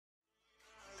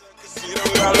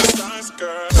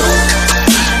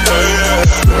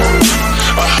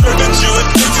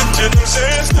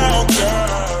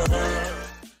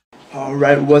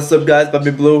Alright, what's up guys,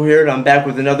 BobbyBlue here, and I'm back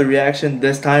with another reaction.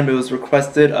 This time it was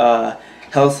requested,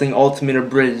 Hellsing Ultimate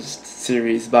Abridged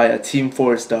series by Team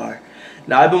 4-Star.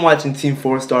 Now I've been watching Team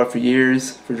 4-Star for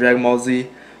years, for Dragon Ball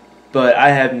Z, but I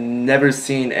have never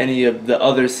seen any of the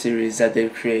other series that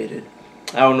they've created.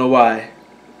 I don't know why.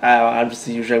 I'm just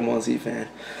a huge Dragon Ball Z fan.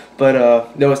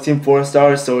 But no, it's Team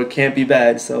 4-Star, so it can't be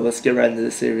bad, so let's get right into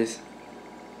the series.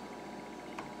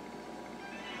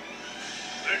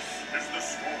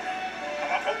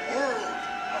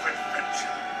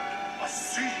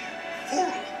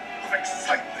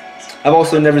 I've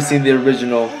also never seen the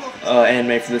original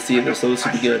anime for this either, so this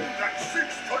should be good. My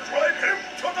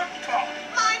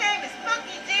name is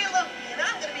BobbyBlue, and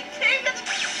I'm gonna be king of the...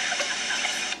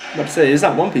 I'm about to say, it's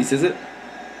not One Piece, is it?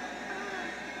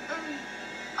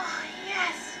 Oh,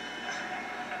 yes.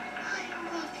 I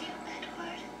love you,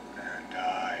 Edward. And I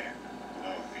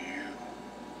love you,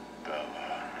 Bella.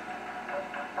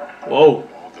 Whoa.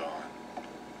 Hold on.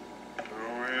 Who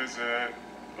is it?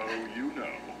 Oh, you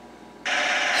know.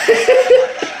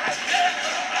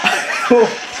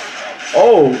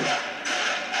 Oh.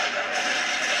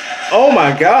 Oh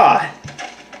my god.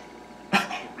 A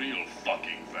real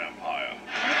fucking vampire.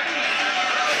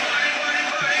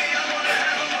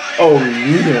 Oh,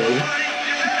 you know.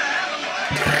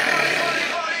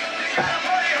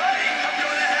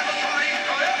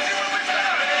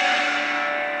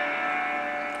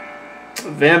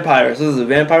 Vampires. This is a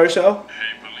vampire show?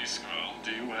 Hey, police girl,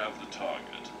 do you have the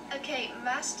target? Okay,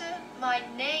 Master, my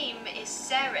name is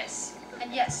Ceres.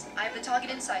 And yes, I have the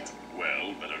target in sight.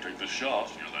 Well, better take the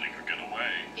shot. You're letting her get away.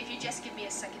 If you just give me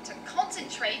a second to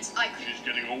concentrate, I could... She's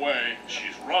getting away.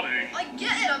 She's running. I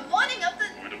get it, I'm lining up the...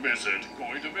 Going to miss it.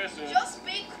 Going to miss it. Just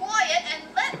be quiet and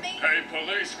let me... Hey,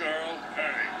 police girl.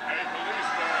 Hey, police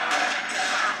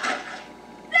girl.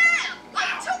 There! I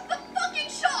took the fucking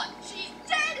shot! She's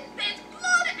dead! There's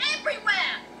blood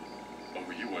everywhere!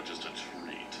 Oh, you are just a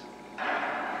treat.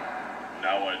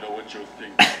 Now I know what you're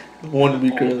thinking. Want to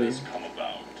be All girly. this come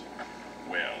about?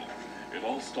 Well, it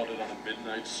all started on a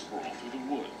midnight stroll through the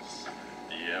woods.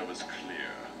 The air was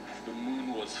clear. The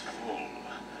moon was full.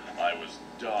 I was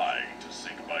dying to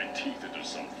sink my teeth into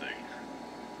something.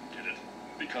 Get it?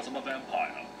 Because I'm a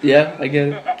vampire. Yeah, I get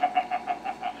it.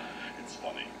 It's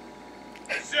funny.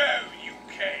 So you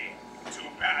came. Too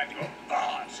bad you're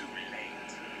far too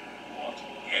late. What?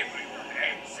 Everyone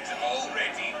else is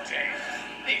already dead,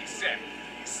 except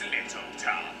this little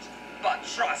tart. But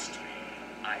trust me,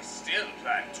 I still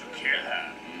plan to kill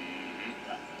her.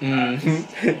 I'm going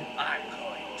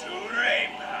to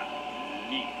rape her.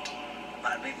 Neat.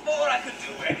 But before I could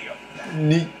do any of that,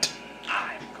 Neat.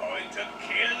 I'm going to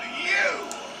kill you.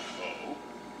 Oh?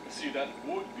 See, that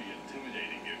would be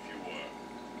intimidating if you were,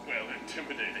 well,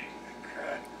 intimidating.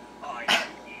 Are you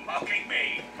mocking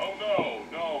me? Oh, no.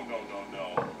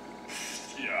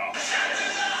 Yeah.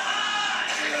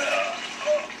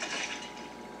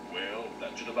 Well,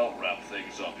 that should about wrap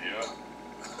things up here.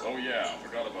 Oh yeah, I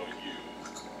forgot about you.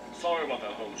 Sorry about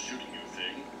that whole shooting you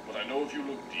thing, but I know if you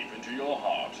look deep into your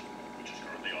heart, which is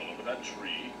currently all over that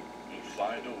tree, you'll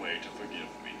find a way to forgive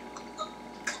me.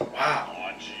 Wow.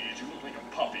 Aw, jeez, you look like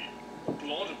a puppy. A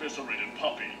blood eviscerated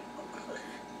puppy.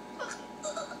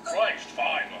 Christ,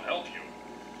 fine, I'll help you.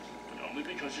 But only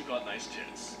because you got nice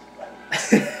tits.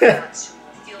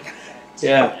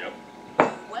 Yeah. Yep.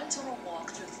 You went on a walk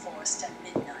through the forest at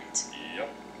midnight. Yep.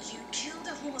 You killed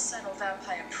a homicidal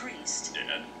vampire priest.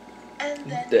 Dead.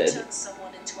 And then Dead. you turned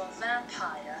someone into a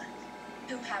vampire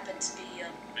who happened to be a...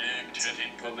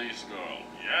 Big-titted police girl.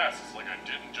 Yes, it's like I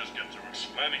didn't just get through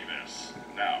explaining this.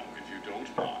 Now, if you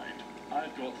don't mind,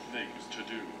 I've got things to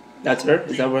do. That's her?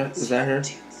 Is that her?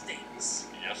 Do things.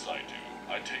 Yes, I do.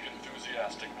 I take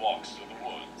enthusiastic walks through the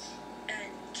woods.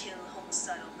 And kill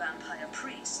homicidal vampire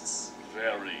priests.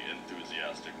 Very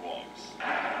enthusiastic walks.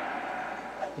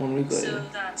 1 week So later.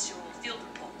 that's your field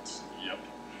report. Yep.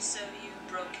 So you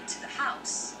broke into the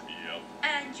house. Yep.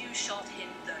 And you shot him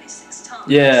 36 times.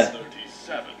 Yeah.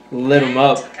 37. Lit him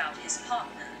up. Took out his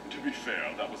partner. To be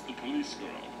fair, that was the police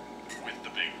girl. With the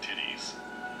big titties.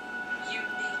 You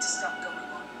need to stop going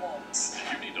on walks.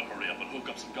 You need to hurry up and hook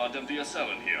up some goddamn DSL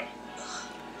in here.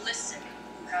 Listen,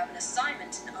 you have an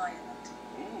assignment in Ireland.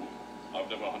 Ooh. I've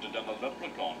never hunted down a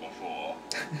leprechaun before.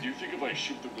 Do you think if I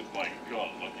shoot them with my gun,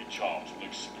 Lucky Charms will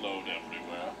explode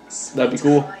everywhere? That'd be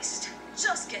cool. Christ.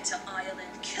 Just get to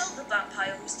Ireland, kill the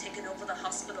vampire who's taken over the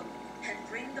hospital, and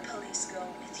bring the police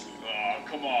girl with you. Oh,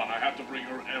 come on, I have to bring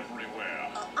her everywhere.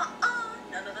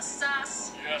 None of the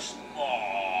sass. Yes,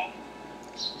 Mom.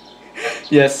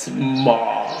 Yes,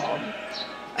 Mom.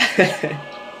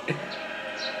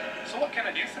 So what can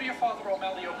I do for you, Father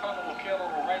O'Malley, O'Connell, O'Kellar,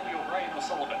 O'Reilly, O'Brien,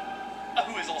 O'Sullivan,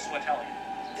 who is also Italian?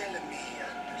 Tell me,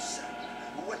 Anderson,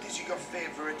 what is your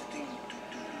favorite thing to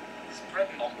do?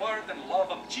 Spreading the word and love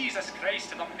of Jesus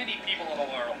Christ to the many people of the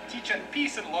world, teaching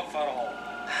peace and love for all.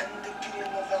 And the killing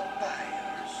of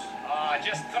vampires. Ah,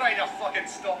 just try to fucking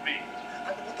stop me.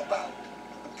 And what about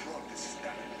the Protestants?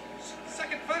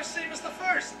 Second verse, same as the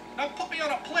first. Now put me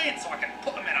on a plane so I can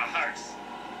put them in a house.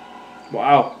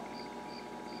 Wow.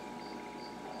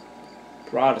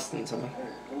 Protestants, huh?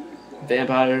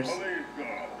 Vampires.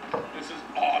 This is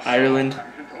awesome. Ireland.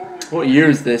 What year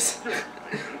is this? It's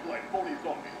like 40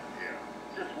 zombies here.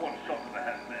 Just one shot to the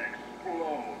head and they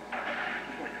explode.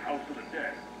 It's like a house of the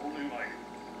dead, only like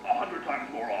 100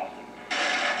 times more awesome.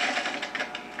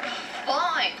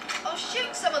 Fine. I'll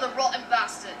shoot some of the rotten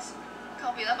bastards.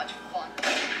 Can't be that much fun.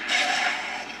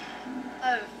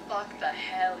 Oh, fuck the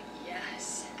hell,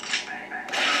 yes.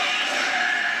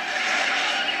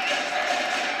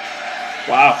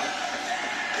 Wow.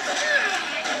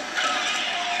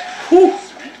 Whew.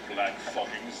 Sweet black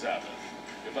fucking Sabbath.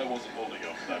 If I wasn't holding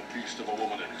up that beast of a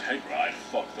woman in Integra, I'd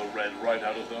fuck the red right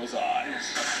out of those eyes.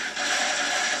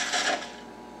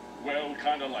 Well,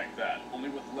 kinda like that, only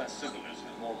with less symbolism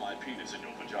and more my penis in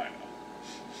your vagina.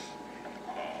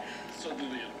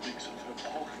 Suddenly it reeks of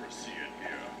hypocrisy in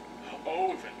here.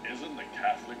 Oh, if it isn't the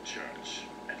Catholic Church.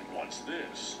 And what's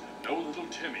this? No little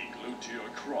Timmy glued to your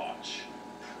crotch.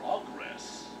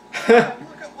 Progress.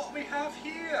 Look at what we have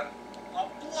here. A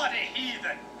bloody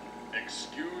heathen.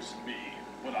 Excuse me,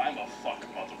 but I'm a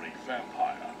fuck-mothering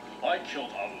vampire. I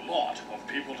killed a lot of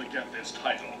people to get this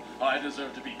title. I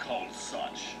deserve to be called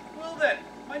such. Well then,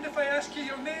 mind if I ask you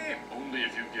your name? Only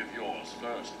if you give yours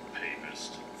first,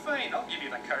 papist. Fine, I'll give you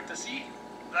the courtesy.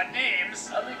 The name's...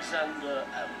 Alexander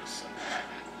Anderson.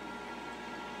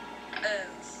 Oh,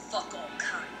 fuck all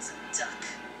kinds of duck.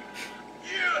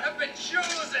 You have been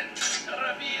chosen to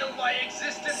reveal my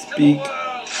existence Speak to the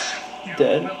world. You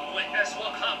dead. will witness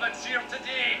what happens here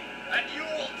today, and you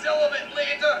will tell of it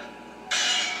later.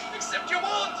 Except you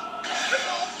won't, because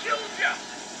I'll kill you.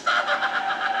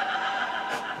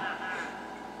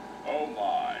 Oh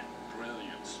my,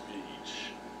 brilliant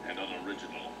speech. And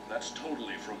unoriginal. That's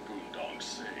totally from Boondogg's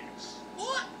Saints.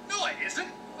 What? No, it isn't.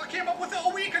 I came up with it a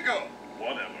week ago.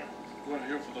 Whatever. We're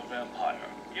here for the vampire.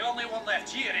 The only one left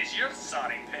here is your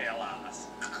sorry pale ass.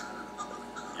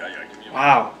 Yeah, give me a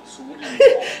Wow. moment. So what do you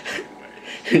call it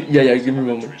anyway? Yeah, give me a Elementary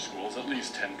moment. school's at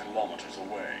least 10 kilometers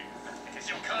away. It is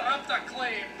your corrupt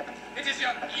acclaim. It is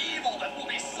your evil that will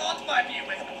be sought by me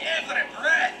with every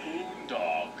breath.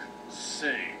 Boondog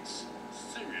Saints.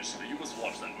 Seriously, you must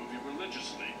watch that movie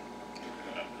religiously.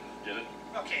 Get it?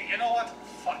 Okay, you know what?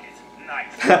 Fuck it.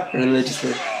 Knife.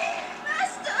 Religiously.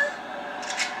 Master!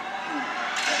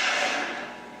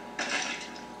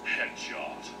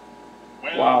 Headshot.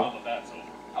 Well, Wow. now that that's over,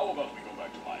 how about we go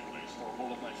back to my place for a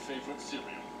bowl of my favorite cereal,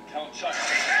 Count Chocula.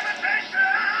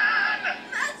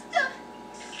 Master!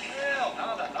 Well,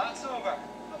 now that that's over,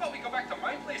 how about we go back to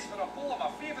my place for a bowl of my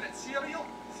favourite cereal,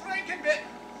 Frankenbit?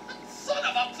 Son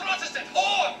of a Protestant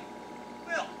whore!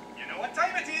 Well, you know what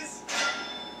time it is.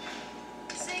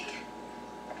 See?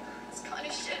 This kind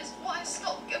of shit is why I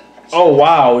stopped going. Oh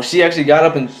wow, she actually got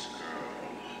up and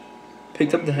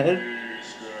picked up the head?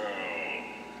 Please, girl,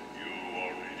 you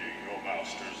are reading your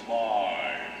master's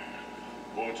mind.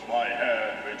 Put my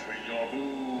head between your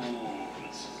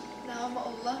boobs. Now I'm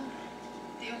all alone.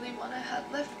 The only one I had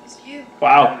left was you.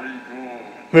 Wow.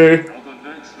 Very Hey. cool. Now the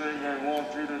next thing I want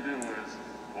you to do is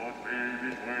put me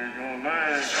between your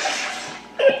legs.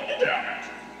 Damn it.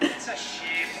 It's a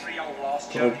shame for you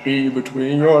lost your Put me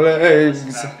between your legs.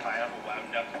 vampire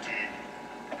wound up dead.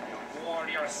 You wore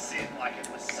your sin like it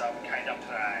was some kind of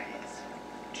prize.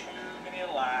 Too many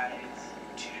lies.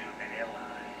 Too many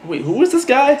lies. Wait, who is this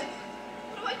guy?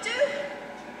 What do I do?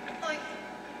 Like,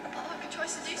 I'll have a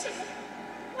choice to do something.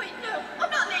 Wait, no, I'm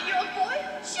not an 8-year-old boy.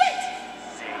 Shit!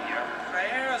 Say your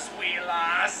prayers, wee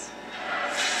lass.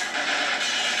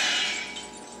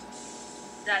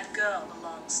 That girl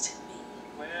belongs to me.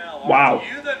 Well, Wow.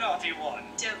 aren't you the naughty one?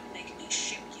 Don't make me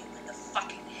shoot you in the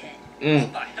fucking head.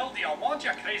 What the hell do you want,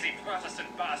 you crazy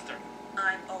Protestant bastard?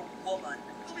 I'm a woman.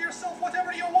 Call yourself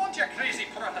whatever you want, you crazy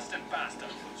Protestant bastard.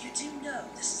 You do know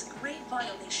this is a grave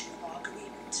violation of our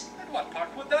agreement. And what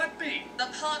part would that be? The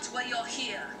part where you're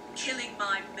here, killing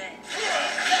my men. I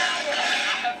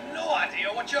have no idea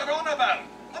what you're on about.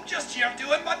 I'm just here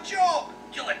doing my job.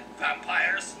 Killing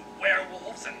vampires,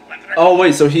 werewolves, and leprechauns. Oh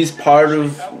wait, so he's part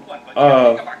of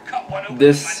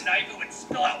this knife it would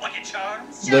spill out like a charm.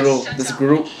 Just little shut this up.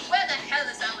 group. Where the hell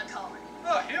is Alan Collin?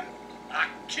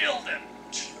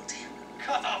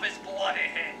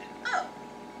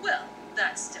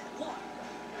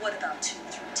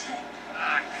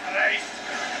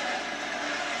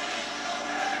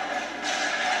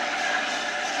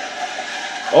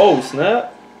 Oh,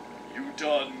 snap. You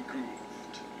done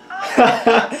goofed.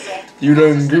 You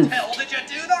done How goofed. the hell did you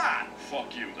do that?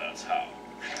 Fuck you, that's how.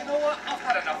 You know what? I've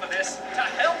had enough of this. To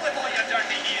hell with all your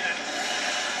dirty heathens.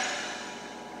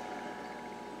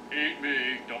 Eat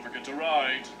me. Don't forget to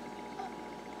ride.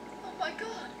 Oh my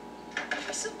god.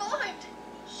 We survived.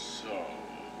 So,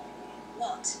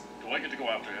 What? do I get to go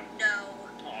after him? No.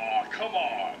 Aw, come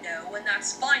on. No, and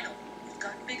that's final. We've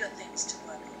got bigger things to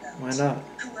worry about. Why not?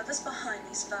 Whoever's behind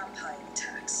these vampire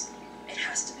attacks, it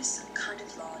has to be some kind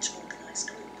of large organized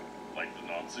group. Like the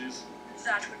Nazis?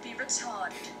 That would be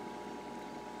retarded.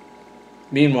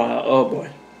 Meanwhile, oh boy.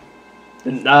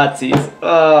 The Nazis.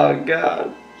 Oh,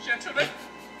 God. Gentlemen,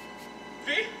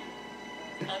 we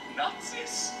are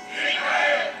Nazis.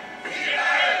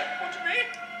 Und wir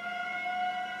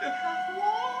have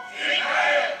war.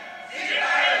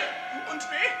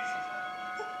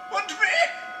 Und wir?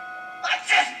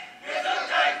 Nazis!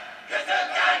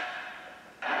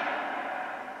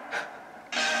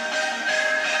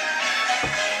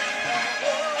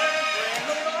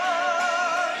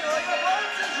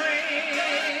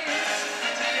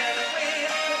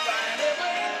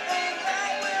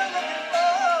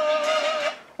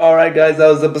 Alright, guys, that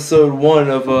was episode 1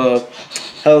 of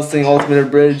Hellsing Ultimate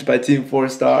Abridged by Team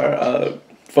 4-Star.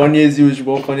 Funny as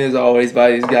usual, funny as always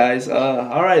by these guys.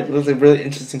 Alright, looks like a really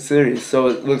interesting series. So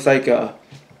it looks like a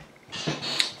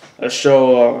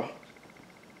show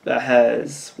that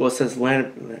has, well, it says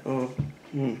land.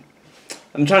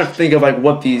 I'm trying to think of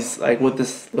what this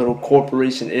little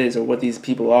corporation is, or what these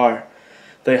people are.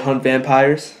 They hunt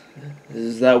vampires.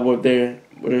 Is that what their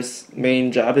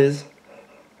main job is?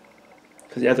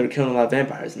 Because yeah, they're killing a lot of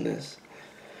vampires in this.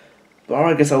 But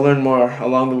alright, I guess I'll learn more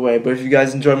along the way. But if you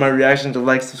guys enjoyed my reaction, to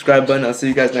like, subscribe button. I'll see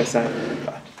you guys next time.